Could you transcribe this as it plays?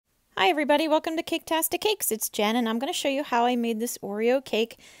Hi everybody, welcome to Caketastic Cakes. It's Jen and I'm going to show you how I made this Oreo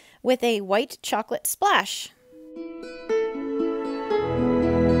cake with a white chocolate splash.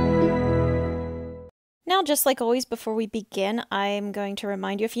 Now, just like always, before we begin, I'm going to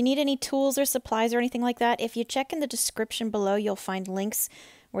remind you if you need any tools or supplies or anything like that, if you check in the description below, you'll find links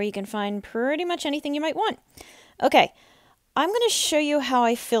where you can find pretty much anything you might want. Okay. I'm going to show you how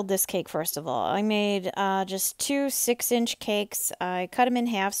I filled this cake first of all. I made just two 6-inch cakes. I cut them in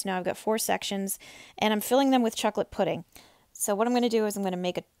half, so now I've got 4 sections, and I'm filling them with chocolate pudding. So what I'm going to do is I'm going to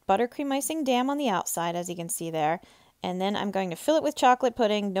make a buttercream icing dam on the outside, as you can see there, and then I'm going to fill it with chocolate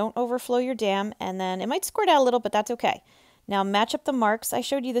pudding. Don't overflow your dam, and then it might squirt out a little, but that's okay. Now match up the marks. I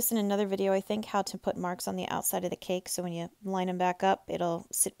showed you this in another video, I think, how to put marks on the outside of the cake, so when you line them back up, it'll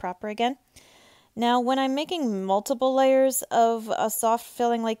sit proper again. Now, when I'm making multiple layers of a soft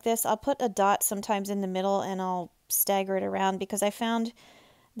filling like this, I'll put a dot sometimes in the middle and I'll stagger it around because I found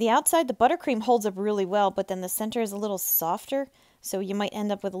the outside, the buttercream holds up really well, but then the center is a little softer, so you might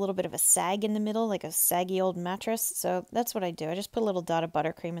end up with a little bit of a sag in the middle, like a saggy old mattress. So that's what I do. I just put a little dot of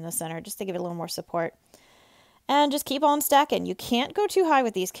buttercream in the center just to give it a little more support. And just keep on stacking. You can't go too high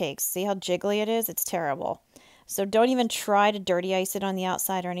with these cakes. See how jiggly it is? It's terrible. So don't even try to dirty ice it on the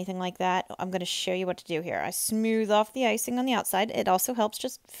outside or anything like that. I'm going to show you what to do here. I smooth off the icing on the outside. It also helps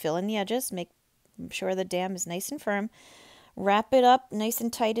just fill in the edges, make sure the dam is nice and firm. Wrap it up nice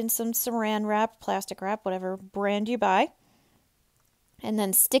and tight in some saran wrap, plastic wrap, whatever brand you buy. And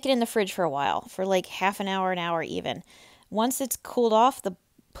then stick it in the fridge for a while, for like half an hour even. Once it's cooled off, the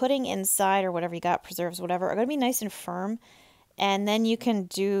pudding inside or whatever you got, preserves, whatever, are going to be nice and firm. And then you can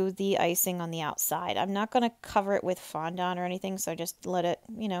do the icing on the outside. I'm not going to cover it with fondant or anything, so I just let it,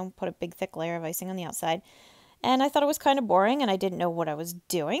 put a big thick layer of icing on the outside. And I thought it was kind of boring and I didn't know what I was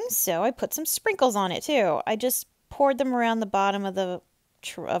doing, so I put some sprinkles on it too. I just poured them around the bottom of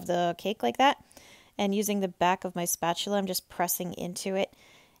the cake like that. And using the back of my spatula, I'm just pressing into it.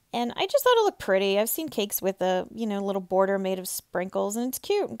 And I just thought it looked pretty. I've seen cakes with a, little border made of sprinkles, and it's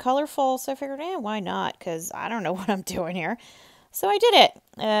cute and colorful, so I figured, why not? Because I don't know what I'm doing here. So I did it,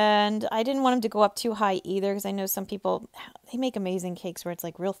 and I didn't want them to go up too high either, because I know some people, they make amazing cakes where it's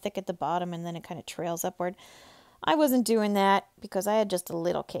like real thick at the bottom and then it kind of trails upward. I wasn't doing that because I had just a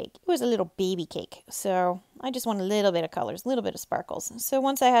little cake. It was a little baby cake, so I just wanted a little bit of colors, a little bit of sparkles. So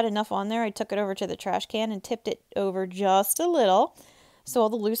once I had enough on there, I took it over to the trash can and tipped it over just a little, so all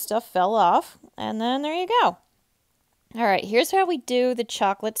the loose stuff fell off, and then there you go. All right, here's how we do the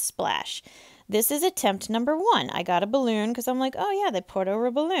chocolate splash. This is attempt number 1. I got a balloon because I'm like, oh yeah, they poured over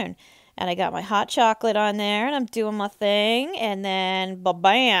a balloon. And I got my hot chocolate on there and I'm doing my thing, and then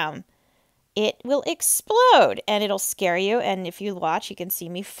ba-bam, it will explode and it'll scare you. And if you watch, you can see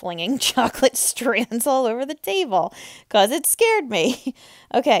me flinging chocolate strands all over the table because it scared me.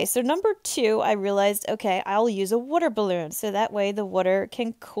 Okay, so number 2, I realized, okay, I'll use a water balloon. So that way the water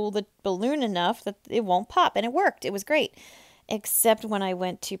can cool the balloon enough that it won't pop. And it worked. It was great. Except when I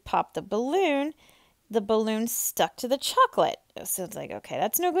went to pop the balloon stuck to the chocolate. So it's like, okay,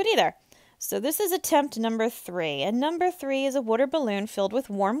 that's no good either. So this is attempt number 3. And number 3 is a water balloon filled with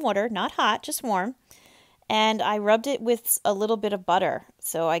warm water, not hot, just warm. And I rubbed it with a little bit of butter.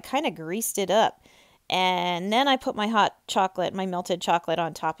 So I kind of greased it up. And then I put my hot chocolate, my melted chocolate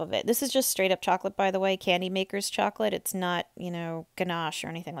on top of it. This is just straight up chocolate, by the way, Candy Maker's chocolate. It's not, ganache or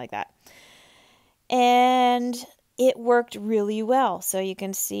anything like that. And it worked really well. So you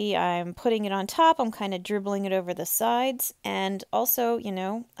can see I'm putting it on top. I'm kind of dribbling it over the sides. And also,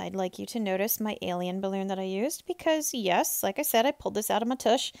 I'd like you to notice my alien balloon that I used because, yes, like I said, I pulled this out of my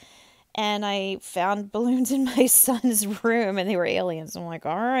tush and I found balloons in my son's room and they were aliens. I'm like,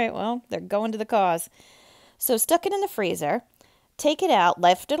 all right, well, they're going to the cause. So stuck it in the freezer. Take it out,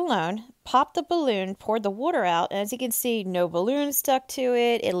 left it alone, pop the balloon, poured the water out, and as you can see, no balloon stuck to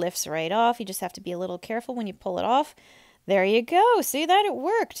it. It lifts right off. You just have to be a little careful when you pull it off. There you go. See that? It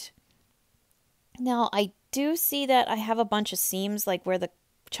worked. Now, I do see that I have a bunch of seams, like where the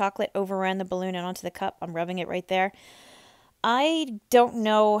chocolate overran the balloon and onto the cup. I'm rubbing it right there. I don't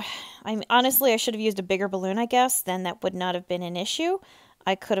know. Honestly, I should have used a bigger balloon, I guess. Then that would not have been an issue.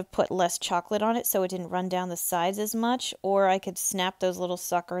 I could have put less chocolate on it so it didn't run down the sides as much, or I could snap those little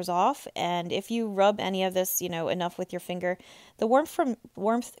suckers off. And if you rub any of this, enough with your finger, the warmth from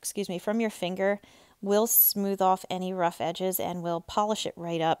your finger will smooth off any rough edges and will polish it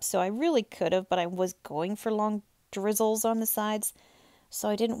right up. So I really could have, but I was going for long drizzles on the sides, so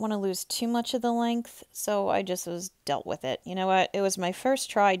I didn't want to lose too much of the length, so I just dealt with it. You know what? It was my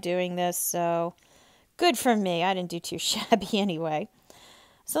first try doing this, so good for me. I didn't do too shabby anyway.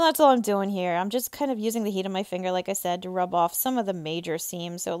 So that's all I'm doing here. I'm just kind of using the heat of my finger, like I said, to rub off some of the major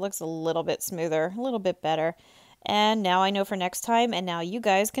seams so it looks a little bit smoother, a little bit better. And now I know for next time, and now you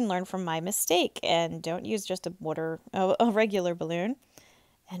guys can learn from my mistake. And don't use just a regular balloon.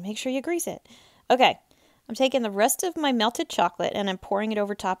 And make sure you grease it. Okay, I'm taking the rest of my melted chocolate and I'm pouring it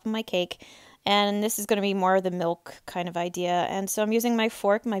over top of my cake. And this is going to be more of the milk kind of idea. And so I'm using my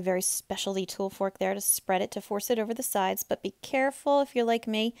fork, my very specialty tool fork there, to spread it, to force it over the sides. But be careful if you're like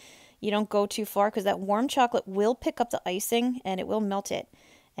me, you don't go too far because that warm chocolate will pick up the icing and it will melt it.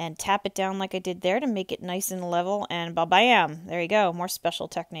 And tap it down like I did there to make it nice and level. And ba-bam! There you go. More special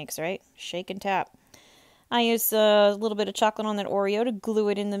techniques, right? Shake and tap. I use a little bit of chocolate on that Oreo to glue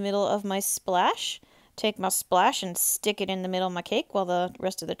it in the middle of my splash. Take my splash and stick it in the middle of my cake while the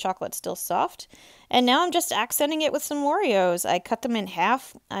rest of the chocolate's still soft. And now I'm just accenting it with some Oreos. I cut them in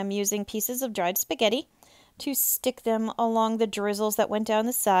half. I'm using pieces of dried spaghetti to stick them along the drizzles that went down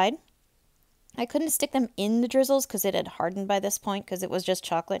the side. I couldn't stick them in the drizzles because it had hardened by this point because it was just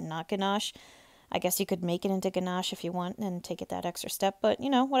chocolate, not ganache. I guess you could make it into ganache if you want and take it that extra step, but you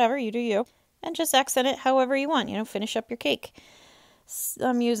know, whatever, you do you. And just accent it however you want, you know, finish up your cake.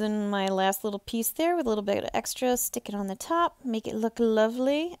 I'm using my last little piece there with a little bit of extra, stick it on the top, make it look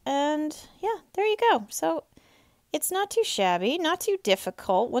lovely, and yeah, there you go. So it's not too shabby, not too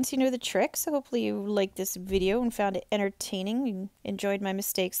difficult once you know the trick. So hopefully you liked this video and found it entertaining and enjoyed my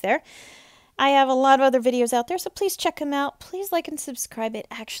mistakes there. I have a lot of other videos out there, so please check them out. Please like and subscribe. It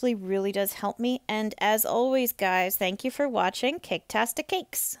actually really does help me. And as always, guys, thank you for watching Caketastic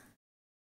Cakes.